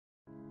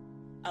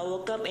I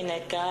woke up in a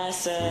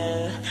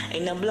castle,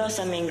 in a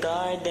blossoming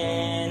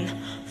garden,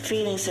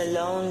 feeling so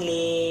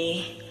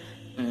lonely.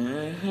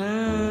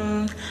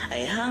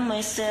 I hung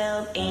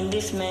myself in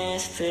this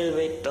mess filled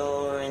with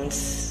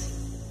thorns.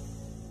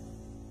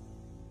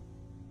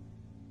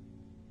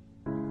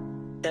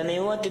 Tell me,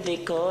 what did they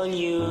call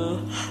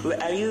you?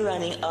 Where are you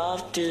running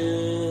off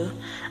to?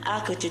 How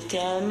could you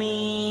tell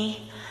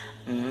me?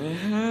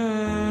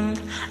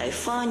 I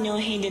found you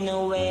hidden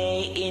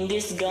away in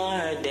this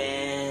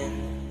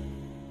garden.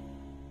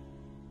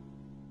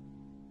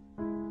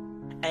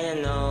 And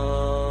I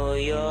know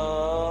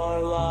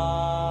your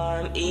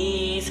warmth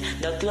is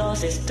the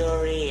closest to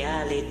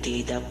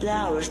reality. The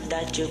flowers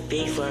that you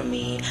pick for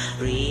me,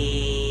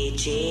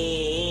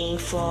 reaching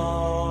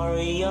for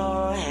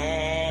your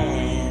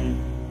hand.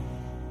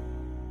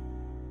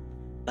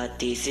 But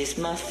this is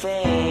my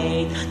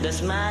fate. Don't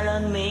smile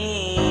on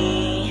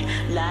me,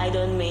 lied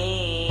on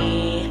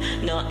me.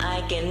 No,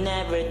 I can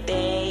never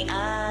take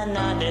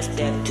another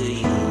step to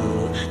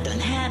you.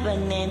 Don't have a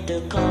name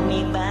to call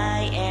me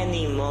by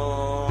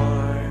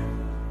anymore.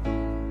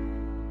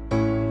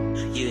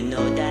 You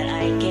know that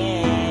I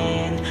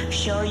can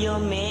show you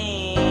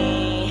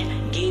me,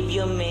 give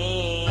you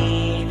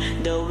me.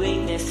 The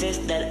weaknesses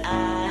that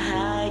I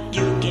hide,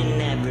 you can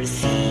never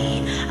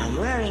see. I'm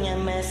wearing a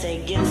mask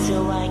again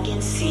so I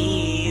can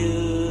see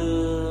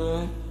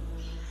you,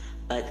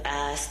 but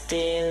I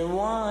still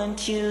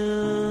want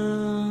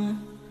you.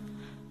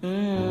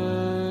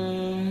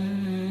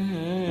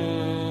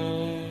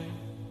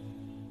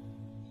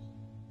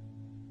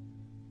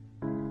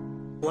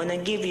 Wanna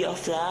give you a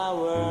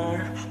flower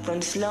from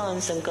this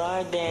lonesome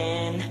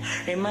garden,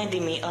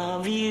 reminding me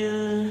of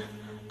you.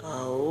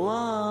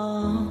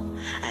 Oh,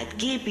 I'd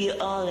give you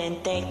all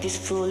and take this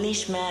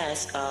foolish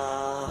mask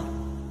off.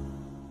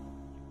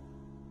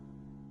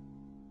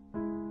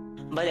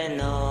 But I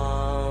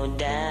know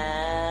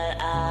that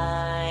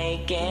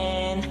I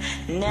can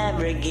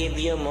never give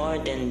you more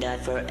than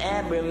that.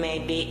 Forever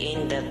maybe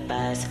in the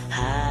past.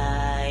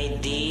 Hide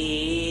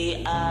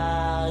the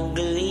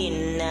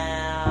ugly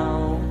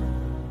now,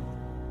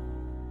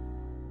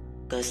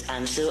 'cause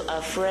I'm so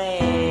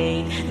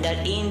afraid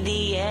that in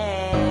the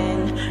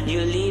end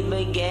you leave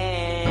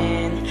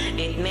again.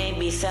 It may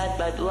be sad,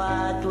 but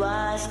what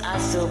was I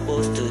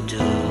supposed to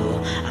do?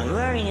 I'm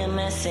wearing a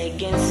mask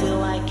again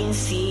so I can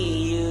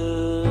see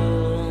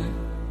you.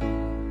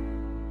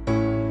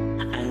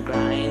 I'm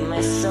crying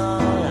my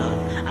soul out,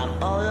 I'm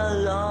all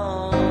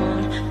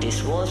alone.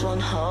 This walls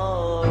won't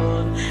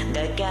hold.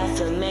 The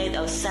castle made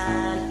of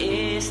sand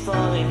is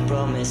falling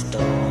from a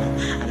stone.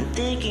 I'm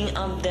thinking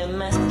of the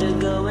mask to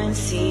go and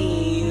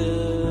see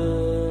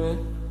you,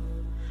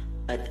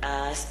 but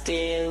I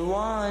still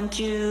want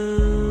you.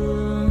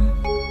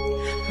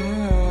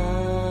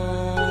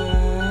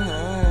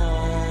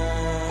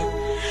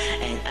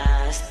 And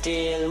I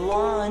still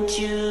want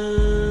you.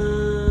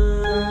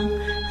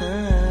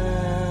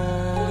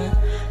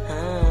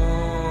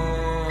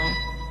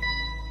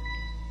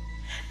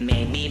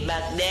 Maybe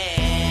back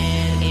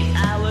then, if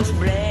I was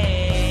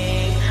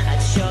brave, I'd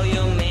show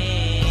you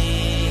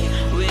me.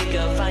 We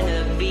could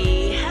finally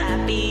be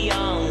happy,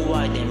 young,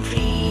 wild and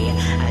free.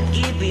 I'd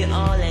give you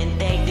all and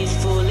take this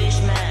foolish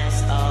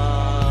mask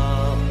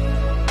off.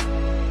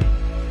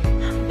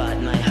 But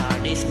my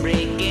heart is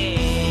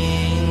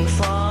breaking,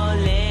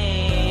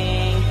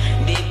 falling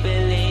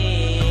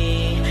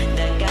deeply.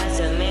 The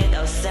castle made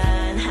of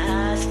sand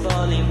has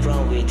fallen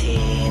from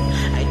within.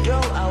 I throw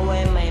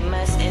away my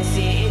mask and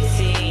see it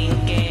sinking,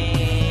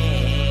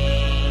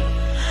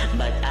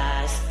 but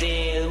I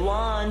still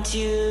want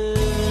you.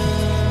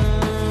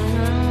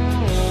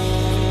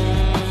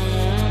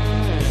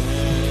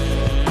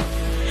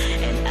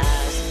 And I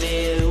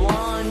still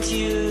want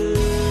you.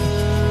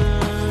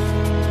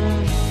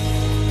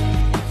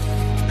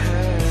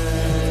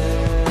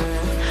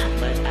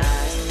 But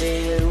I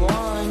still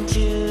want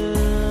you.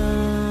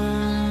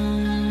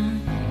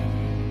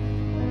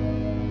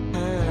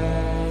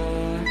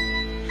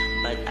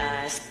 But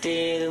I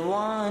still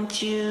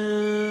want you.